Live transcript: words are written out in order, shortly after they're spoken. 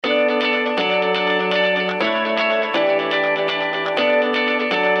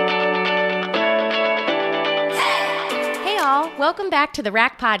Welcome back to the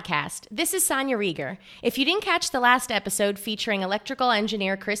RAC Podcast. This is Sonia Rieger. If you didn't catch the last episode featuring electrical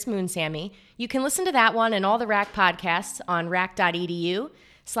engineer Chris Moonsamy, you can listen to that one and all the RAC podcasts on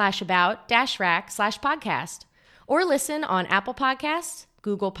rac.edu/about-rac/podcast, or listen on Apple Podcasts,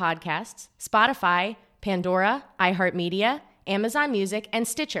 Google Podcasts, Spotify, Pandora, iHeartMedia, Amazon Music, and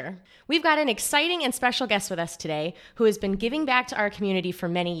Stitcher. We've got an exciting and special guest with us today who has been giving back to our community for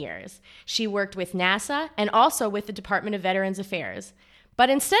many years. She worked with NASA and also with the Department of Veterans Affairs. But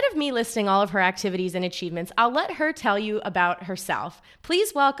instead of me listing all of her activities and achievements, I'll let her tell you about herself.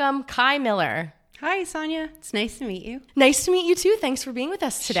 Please welcome Kai Miller. Hi, Sonia. It's nice to meet you. Nice to meet you too. Thanks for being with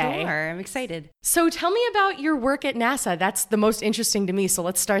us today. Sure, I'm excited. So tell me about your work at NASA. That's the most interesting to me, so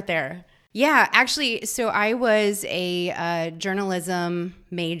let's start there. Yeah, actually, so I was a journalism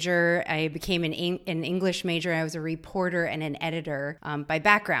major. I became an English major. I was a reporter and an editor by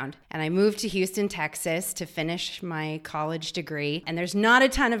background. And I moved to Houston, Texas to finish my college degree. And there's not a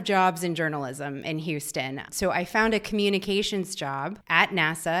ton of jobs in journalism in Houston. So I found a communications job at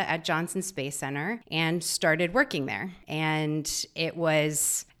NASA at Johnson Space Center and started working there. And it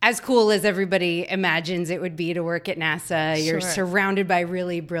was as cool as everybody imagines it would be to work at NASA. Sure. You're surrounded by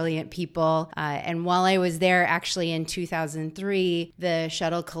really brilliant people. And while I was there, actually in 2003, the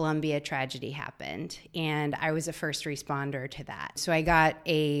Shuttle Columbia tragedy happened. And I was a first responder to that. So I got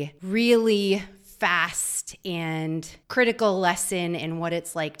a really fast and critical lesson in what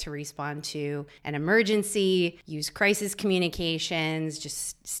it's like to respond to an emergency, use crisis communications,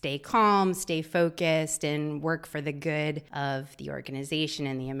 just stay calm, stay focused, and work for the good of the organization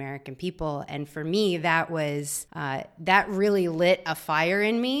and the American people. And for me, that was that really lit a fire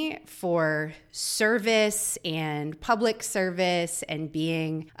in me for service and public service and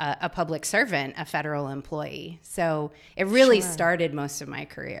being a public servant, a federal employee. So it really started most of my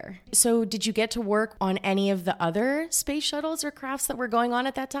career. So did you get to work on any of the other space shuttles or crafts that were going on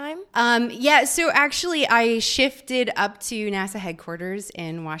at that time? Yeah, so actually I shifted up to NASA headquarters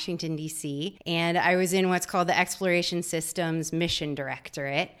in Washington, D.C., and I was in what's called the Exploration Systems Mission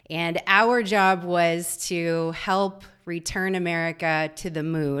Directorate. And our job was to help return America to the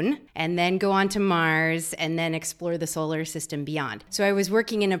moon and then go on to Mars and then explore the solar system beyond. So I was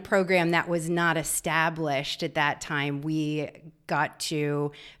working in a program that was not established at that time. We got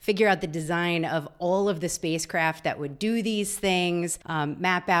to figure out the design of all of the spacecraft that would do these things,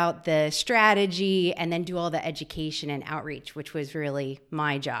 map out the strategy, and then do all the education and outreach, which was really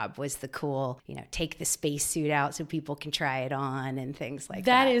my job, was the cool, take the spacesuit out so people can try it on and things like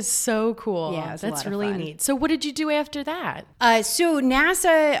that. That is so cool. Yeah, that's really neat. So what did you do after that? So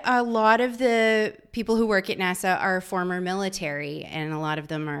NASA, a lot of the people who work at NASA are former military, and a lot of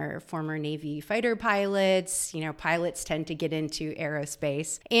them are former Navy fighter pilots. Pilots tend to get into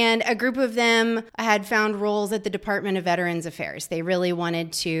aerospace. And a group of them had found roles at the Department of Veterans Affairs. They really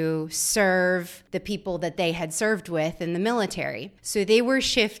wanted to serve the people that they had served with in the military. So they were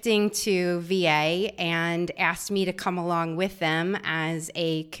shifting to VA and asked me to come along with them as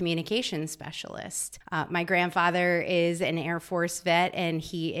a communications specialist. My grandfather is an Air Force vet, and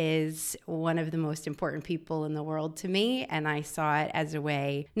he is one of the most important people in the world to me. And I saw it as a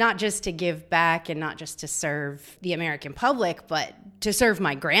way not just to give back and not just to serve the American public, but to serve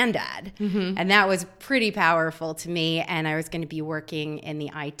my granddad. Mm-hmm. And that was pretty powerful to me. And I was going to be working in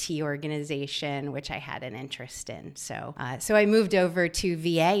the IT organization, which I had an interest in. So I moved over to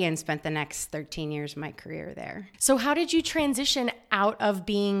VA and spent the next 13 years of my career there. So how did you transition out of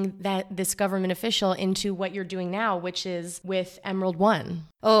being this government official into what you're doing now, which is with Emerald One?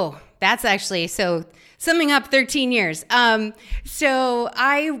 Oh, that's actually, so summing up 13 years. So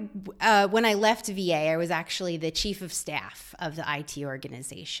when I left VA, I was actually the chief of staff of the IT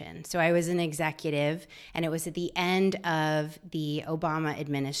organization. So I was an executive, and it was at the end of the Obama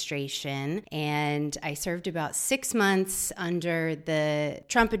administration. And I served about 6 months under the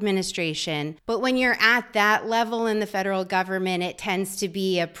Trump administration. But when you're at that level in the federal government, it tends to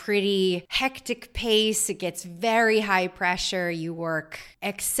be a pretty hectic pace. It gets very high pressure. You work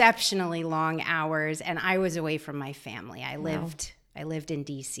exceptionally long hours, and I was away from my family. I lived in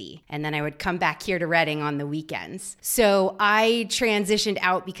DC, and then I would come back here to Redding on the weekends. So I transitioned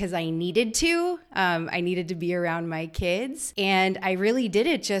out because I needed to. I needed to be around my kids, and I really did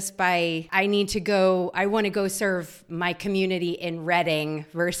it just by, I want to go serve my community in Redding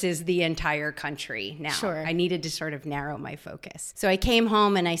versus the entire country now. Sure. I needed to sort of narrow my focus. So I came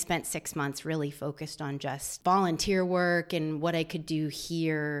home and I spent 6 months really focused on just volunteer work and what I could do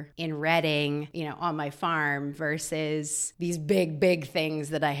here in Redding, on my farm versus these big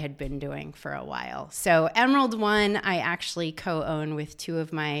things that I had been doing for a while. So Emerald One, I actually co-own with two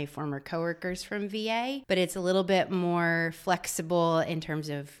of my former coworkers from from VA, but it's a little bit more flexible in terms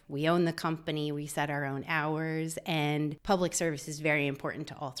of we own the company, we set our own hours, and public service is very important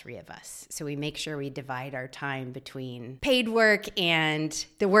to all three of us. So we make sure we divide our time between paid work and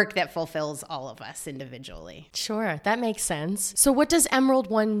the work that fulfills all of us individually. Sure, that makes sense. So what does Emerald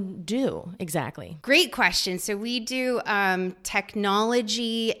One do exactly? Great question. So we do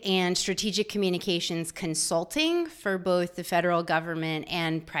technology and strategic communications consulting for both the federal government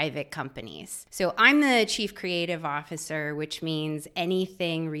and private companies. So I'm the chief creative officer, which means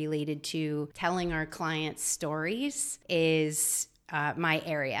anything related to telling our clients stories is my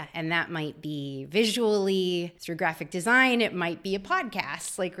area. And that might be visually through graphic design. It might be a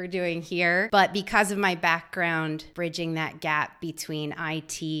podcast like we're doing here. But because of my background, bridging that gap between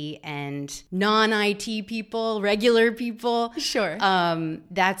IT and non-IT people, regular people. Sure.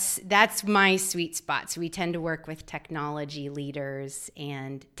 That's my sweet spot. So we tend to work with technology leaders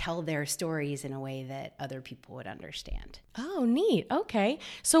and tell their stories in a way that other people would understand. Oh, neat. Okay.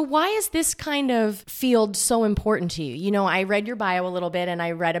 So why is this kind of field so important to you? You know, I read your bio a little bit and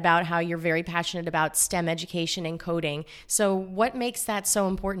I read about how you're very passionate about STEM education and coding. So what makes that so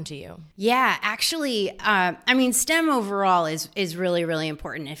important to you? Yeah, actually, STEM overall is really, really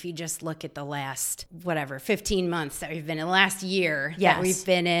important. If you just look at the last, 15 months that we've been in, the last year that we've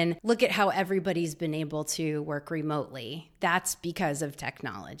been in, look at how everybody's been able to work remotely. That's because of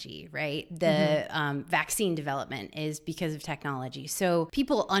technology, right? The vaccine development is because of technology. So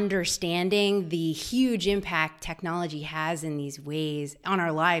people understanding the huge impact technology has in these ways, on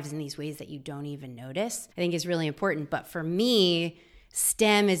our lives in these ways that you don't even notice, I think is really important. But for me,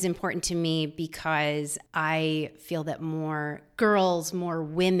 STEM is important to me because I feel that more girls, more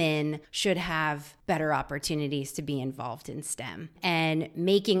women should have better opportunities to be involved in STEM. And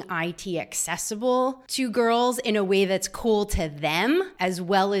making IT accessible to girls in a way that's cool to them as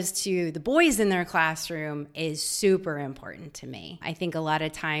well as to the boys in their classroom is super important to me. I think a lot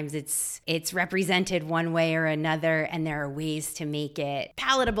of times it's represented one way or another, and there are ways to make it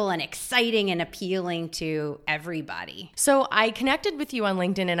palatable and exciting and appealing to everybody. So I connected with you on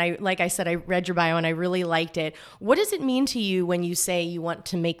LinkedIn, and like I said, I read your bio and I really liked it. What does it mean to you when you say you want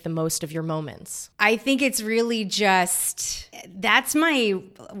to make the most of your moments? I think it's really that's my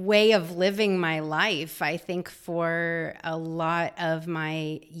way of living my life. I think for a lot of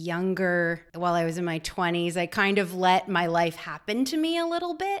my while I was in my 20s, I kind of let my life happen to me a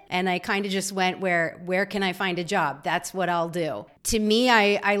little bit. And I kind of just went, where can I find a job? That's what I'll do. To me,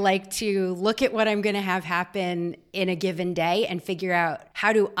 I like to look at what I'm going to have happen in a given day and figure out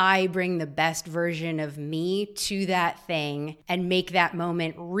how do I bring the best version of me to that thing and make that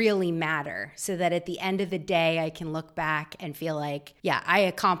moment really matter so that at the end of the day, I can look back and feel like, yeah, I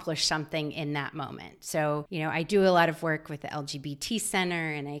accomplished something in that moment. So, I do a lot of work with the LGBT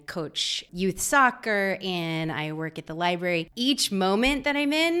Center and I coach youth soccer and I work at the library. Each moment that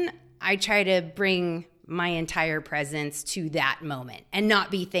I'm in, I try to bring my entire presence to that moment and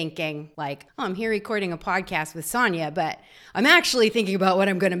not be thinking like, oh, I'm here recording a podcast with Sonia, but I'm actually thinking about what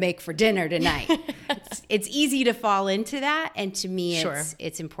I'm going to make for dinner tonight. It's easy to fall into that. And to me,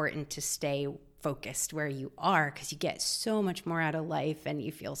 it's important to stay focused where you are because you get so much more out of life and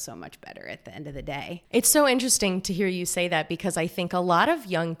you feel so much better at the end of the day. It's so interesting to hear you say that because I think a lot of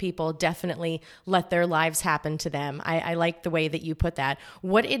young people definitely let their lives happen to them. I like the way that you put that.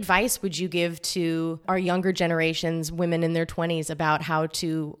 What advice would you give to our younger generations, women in their 20s, about how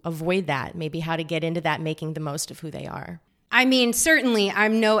to avoid that, maybe how to get into that, making the most of who they are? I mean, certainly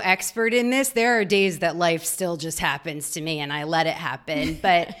I'm no expert in this. There are days that life still just happens to me and I let it happen.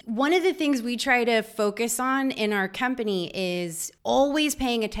 But one of the things we try to focus on in our company is always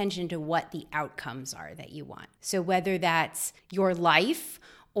paying attention to what the outcomes are that you want. So whether that's your life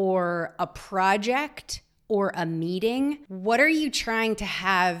or a project or a meeting, what are you trying to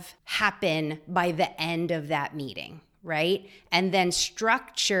have happen by the end of that meeting, right? And then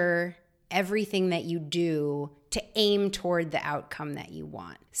structure everything that you do to aim toward the outcome that you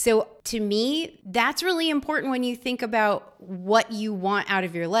want. So to me, that's really important when you think about what you want out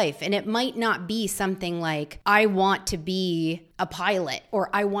of your life. And it might not be something like, I want to be a pilot or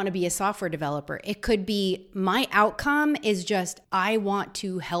I want to be a software developer. It could be my outcome is just, I want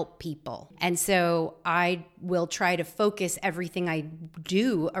to help people. And so I will try to focus everything I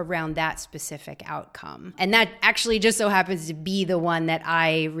do around that specific outcome. And that actually just so happens to be the one that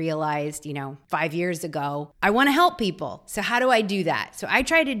I realized, 5 years ago, I want to help people. So how do I do that? So I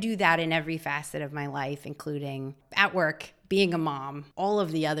try to do that in every facet of my life, including at work, being a mom, all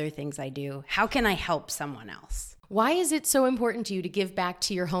of the other things I do. How can I help someone else? Why is it so important to you to give back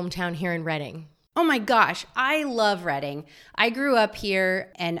to your hometown here in Reading? Oh my gosh, I love Reading. I grew up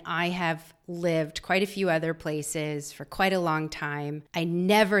here and I have lived quite a few other places for quite a long time. I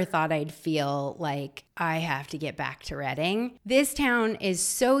never thought I'd feel like I have to get back to Reading. This town is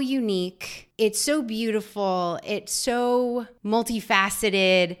so unique. It's so beautiful. It's so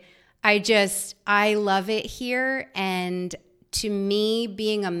multifaceted. I love it here. And to me,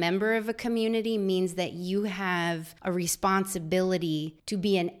 being a member of a community means that you have a responsibility to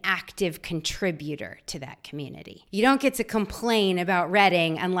be an active contributor to that community. You don't get to complain about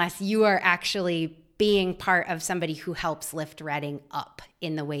Reading unless you are actually being part of somebody who helps lift Reading up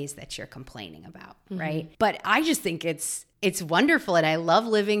in the ways that you're complaining about, right? But I just think it's wonderful and I love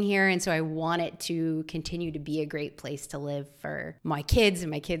living here. And so I want it to continue to be a great place to live for my kids and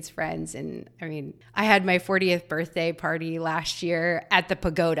my kids' friends. And I mean, I had my 40th birthday party last year at the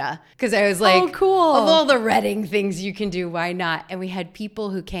Pagoda because I was like, oh, cool. Of all the Reading things you can do, why not? And we had people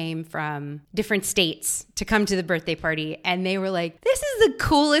who came from different states to come to the birthday party. And they were like, this is the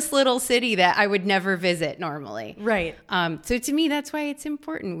coolest little city that I would never visit normally. Right. So to me, that's why it's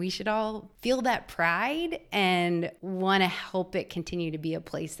important. We should all feel that pride and want to help it continue to be a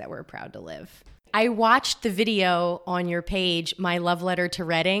place that we're proud to live. I watched the video on your page, My Love Letter to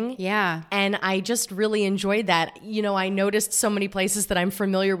Reading. Yeah. And I just really enjoyed that. You know, I noticed so many places that I'm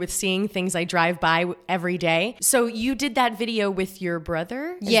familiar with seeing, things I drive by every day. So you did that video with your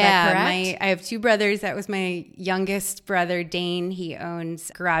brother? Is that correct? I have two brothers. That was my youngest brother, Dane. He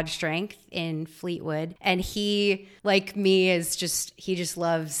owns Garage Strength in Fleetwood. And he, like me, he just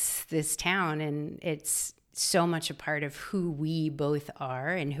loves this town. And it's so much a part of who we both are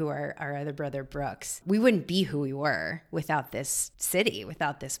and who our other brother Brooks. We wouldn't be who we were without this city,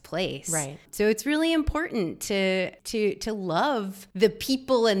 without this place. Right. So it's really important to love the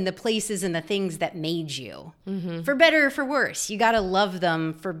people and the places and the things that made you. Mm-hmm. For better or for worse. You got to love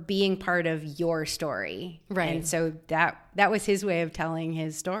them for being part of your story. Right. And so that was his way of telling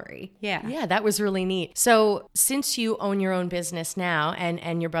his story. Yeah. Yeah, that was really neat. So since you own your own business now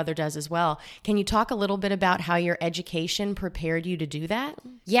and your brother does as well, can you talk a little bit about how your education prepared you to do that?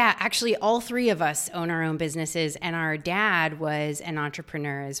 Yeah, actually all three of us own our own businesses and our dad was an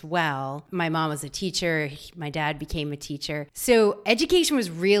entrepreneur as well. My mom was a teacher. My dad became a teacher. So education was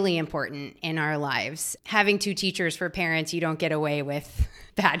really important in our lives. Having two teachers for parents, you don't get away with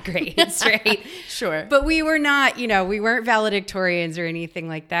bad grades, right? Sure. But we were not, we weren't valedictorians or anything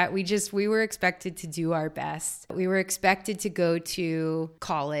like that. We were expected to do our best. We were expected to go to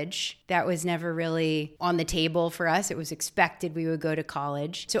college. That was never really on the table for us. It was expected we would go to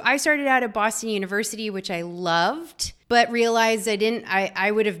college. So I started out at Boston University, which I loved, but realized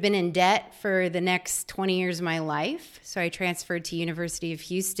I would have been in debt for the next 20 years of my life. So I transferred to University of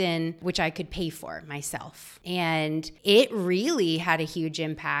Houston, which I could pay for myself. And it really had a huge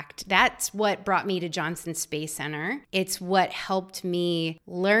impact. That's what brought me to Johnson Space Center. It's what helped me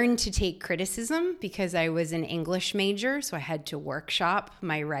learn to take criticism because I was an English major, so I had to workshop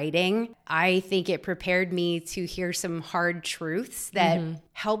my writing. I think it prepared me to hear some hard truths that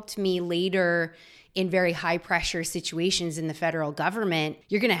helped me later in very high pressure situations in the federal government.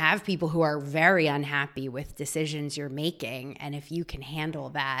 You're going to have people who are very unhappy with decisions you're making. And if you can handle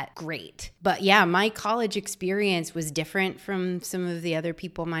that, great. But yeah, my college experience was different from some of the other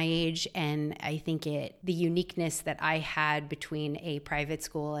people my age. And I think the uniqueness that I had between a private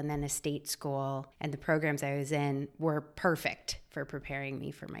school and then a state school and the programs I was in were perfect for preparing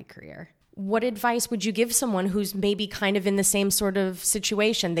me for my career. What advice would you give someone who's maybe kind of in the same sort of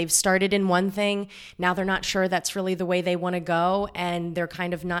situation? They've started in one thing, now they're not sure that's really the way they want to go, and they're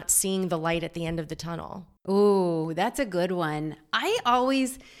kind of not seeing the light at the end of the tunnel. Ooh, that's a good one.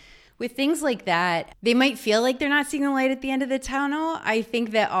 With things like that, they might feel like they're not seeing the light at the end of the tunnel. I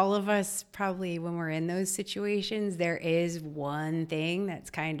think that all of us probably, when we're in those situations, there is one thing that's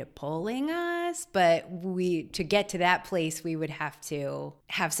kind of pulling us. But to get to that place, we would have to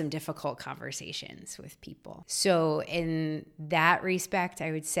have some difficult conversations with people. So in that respect,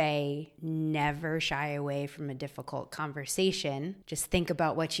 I would say never shy away from a difficult conversation. Just think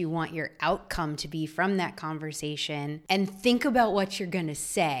about what you want your outcome to be from that conversation and think about what you're going to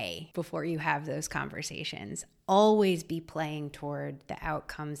say before you have those conversations. Always be playing toward the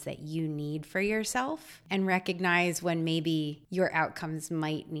outcomes that you need for yourself and recognize when maybe your outcomes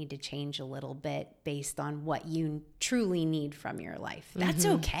might need to change a little bit based on what you truly need from your life. That's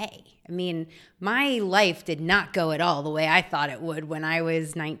okay. I mean, my life did not go at all the way I thought it would when I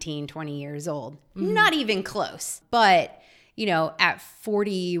was 19, 20 years old. Not even close. But at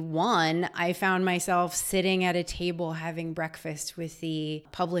 41, I found myself sitting at a table having breakfast with the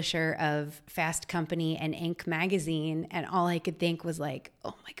publisher of Fast Company and Inc. magazine. And all I could think was like,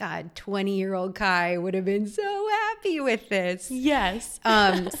 oh my God, 20-year-old Kai would have been so happy with this. Yes.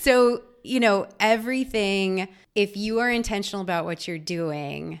 So, everything, if you are intentional about what you're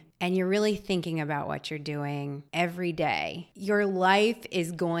doing and you're really thinking about what you're doing every day, your life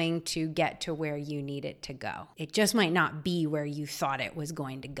is going to get to where you need it to go. It just might not be where you thought it was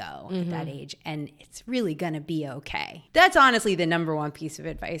going to go at that age. And it's really going to be okay. That's honestly the number one piece of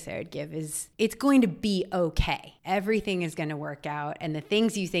advice I would give is it's going to be okay. Everything is going to work out. And the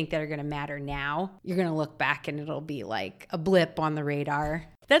things you think that are going to matter now, you're going to look back and it'll be like a blip on the radar.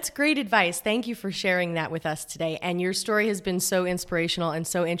 That's great advice. Thank you for sharing that with us today. And your story has been so inspirational and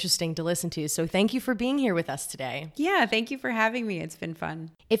so interesting to listen to. So thank you for being here with us today. Yeah, thank you for having me. It's been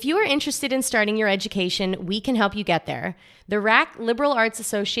fun. If you are interested in starting your education, we can help you get there. The RAC Liberal Arts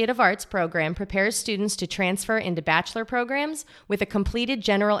Associate of Arts program prepares students to transfer into bachelor programs with a completed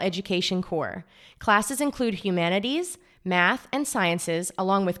general education core. Classes include humanities, math, and sciences,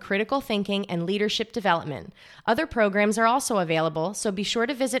 along with critical thinking and leadership development. Other programs are also available, so be sure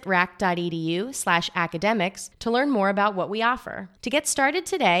to visit rac.edu/academics to learn more about what we offer. To get started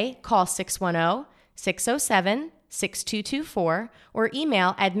today, call 610-607-6224 or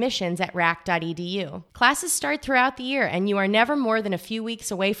email admissions@rac.edu. Classes start throughout the year, and you are never more than a few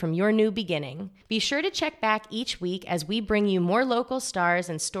weeks away from your new beginning. Be sure to check back each week as we bring you more local stars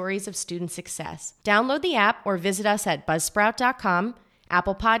and stories of student success. Download the app or visit us at buzzsprout.com,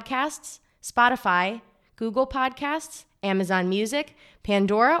 Apple Podcasts, Spotify, Google Podcasts, Amazon Music,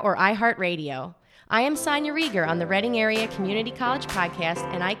 Pandora, or iHeartRadio. I am Sonia Rieger on the Reading Area Community College Podcast,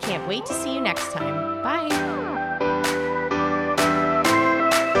 and I can't wait to see you next time. Bye.